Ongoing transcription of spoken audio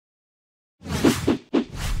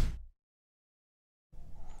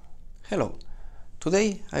Hello,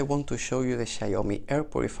 today I want to show you the Xiaomi Air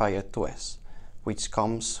Purifier 2S, which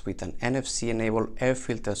comes with an NFC-enabled air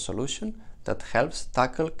filter solution that helps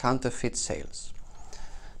tackle counterfeit sales.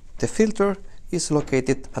 The filter is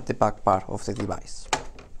located at the back part of the device.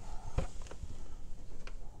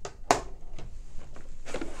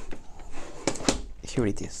 Here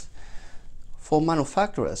it is. For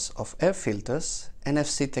manufacturers of air filters,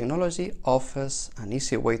 NFC technology offers an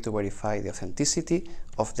easy way to verify the authenticity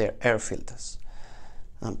of their air filters.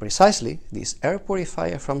 And precisely, this air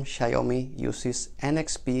purifier from Xiaomi uses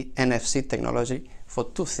NXP NFC technology for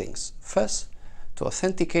two things. First, to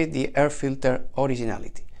authenticate the air filter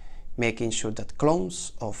originality, making sure that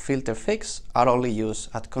clones of filter fakes are only used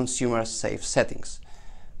at consumer-safe settings.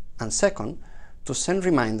 And second, to send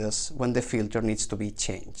reminders when the filter needs to be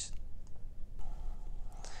changed.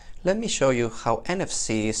 Let me show you how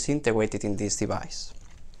NFC is integrated in this device.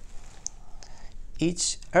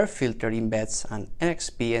 Each air filter embeds an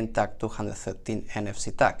NXP NTAG 213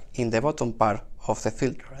 NFC tag in the bottom part of the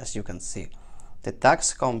filter, as you can see. The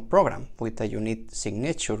tags come programmed with a unique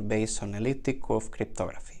signature based on elliptic curve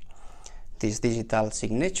cryptography. This digital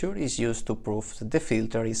signature is used to prove that the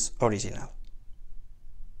filter is original.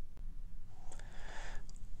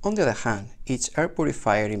 On the other hand, each air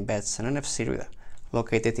purifier embeds an NFC reader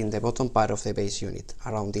located in the bottom part of the base unit,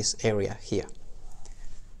 around this area here.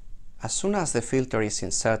 As soon as the filter is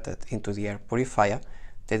inserted into the air purifier,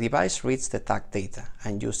 the device reads the tag data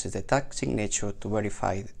and uses the tag signature to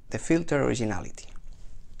verify the filter originality.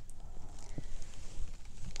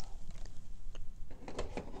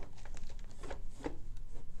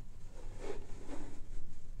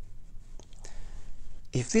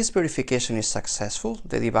 If this verification is successful,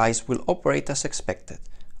 the device will operate as expected.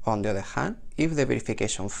 On the other hand, if the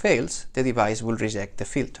verification fails, the device will reject the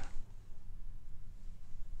filter.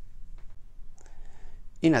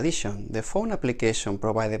 In addition, the phone application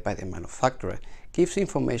provided by the manufacturer gives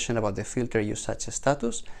information about the filter usage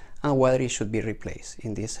status and whether it should be replaced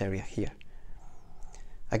in this area here.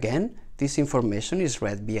 Again, this information is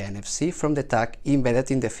read via NFC from the tag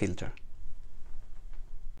embedded in the filter.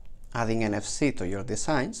 Adding NFC to your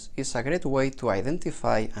designs is a great way to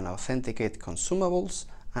identify and authenticate consumables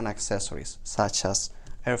and accessories, such as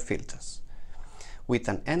air filters. With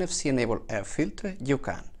an NFC-enabled air filter, you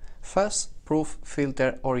can first prove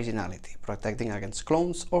filter originality, protecting against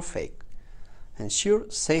clones or fake, ensure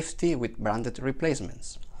safety with branded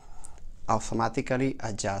replacements, automatically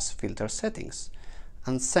adjust filter settings,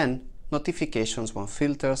 and send notifications when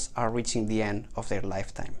filters are reaching the end of their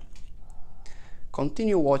lifetime.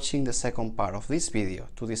 Continue watching the second part of this video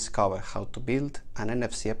to discover how to build an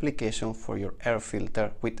NFC application for your air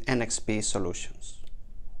filter with NXP solutions.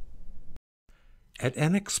 At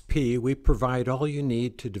NXP, we provide all you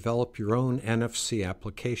need to develop your own NFC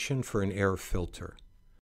application for an air filter.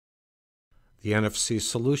 The NFC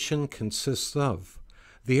solution consists of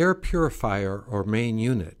the air purifier or main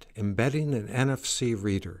unit embedding an NFC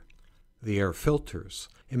reader, the air filters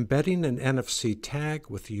embedding an NFC tag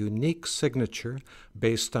with a unique signature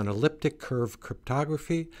based on elliptic curve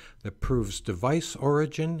cryptography that proves device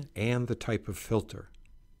origin and the type of filter.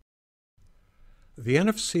 The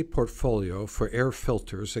NFC portfolio for air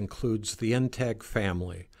filters includes the NTAG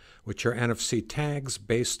family, which are NFC tags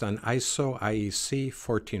based on ISO IEC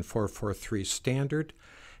 14443 standard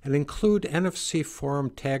and include NFC Forum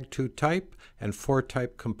Tag 2 type and 4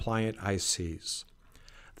 type compliant ICs.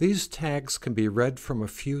 These tags can be read from a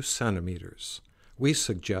few centimeters. We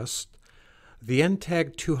suggest the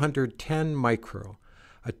NTAG 210 Micro,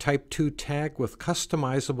 a Type 2 tag with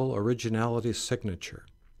customizable originality signature.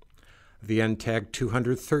 The NTAG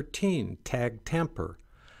 213 Tag Tamper,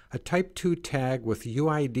 a Type 2 tag with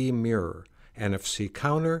UID mirror, NFC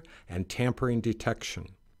counter, and tampering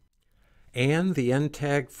detection. And the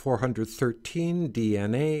NTAG 413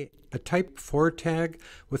 DNA, a Type 4 tag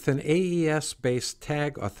with an AES-based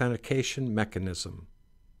tag authentication mechanism.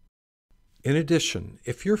 In addition,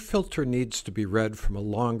 if your filter needs to be read from a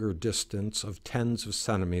longer distance of tens of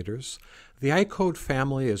centimeters, the ICODE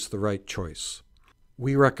family is the right choice.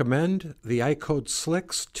 We recommend the ICODE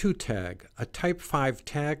SLIX 2 tag, a Type 5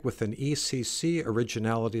 tag with an ECC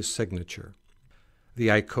originality signature. The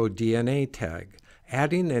ICODE DNA tag,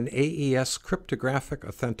 adding an AES cryptographic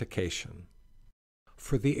authentication.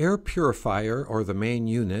 For the air purifier or the main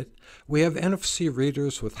unit, we have NFC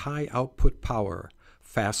readers with high output power,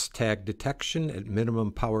 fast tag detection at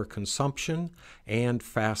minimum power consumption, and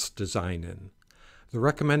fast design-in. The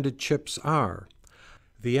recommended chips are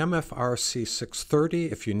the MIFARE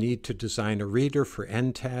C630 if you need to design a reader for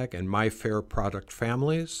NTAG and MIFARE product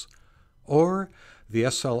families, or the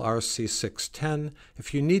SLRC610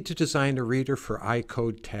 if you need to design a reader for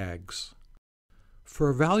ICODE tags. For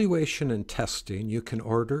evaluation and testing, you can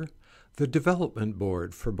order the development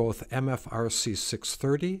board for both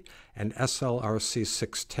MFRC630 and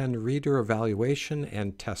SLRC610 reader evaluation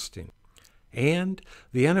and testing, and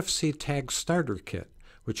the NFC Tag Starter Kit,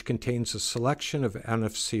 which contains a selection of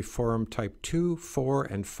NFC Forum Type 2, 4,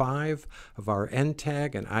 and 5 of our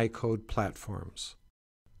NTAG and ICODE platforms.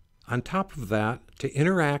 On top of that, to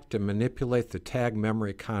interact and manipulate the tag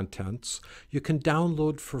memory contents, you can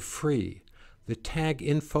download for free the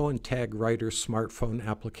TagInfo and TagWriter smartphone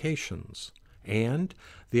applications, and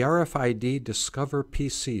the RFID Discover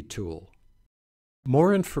PC tool.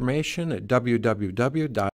 More information at www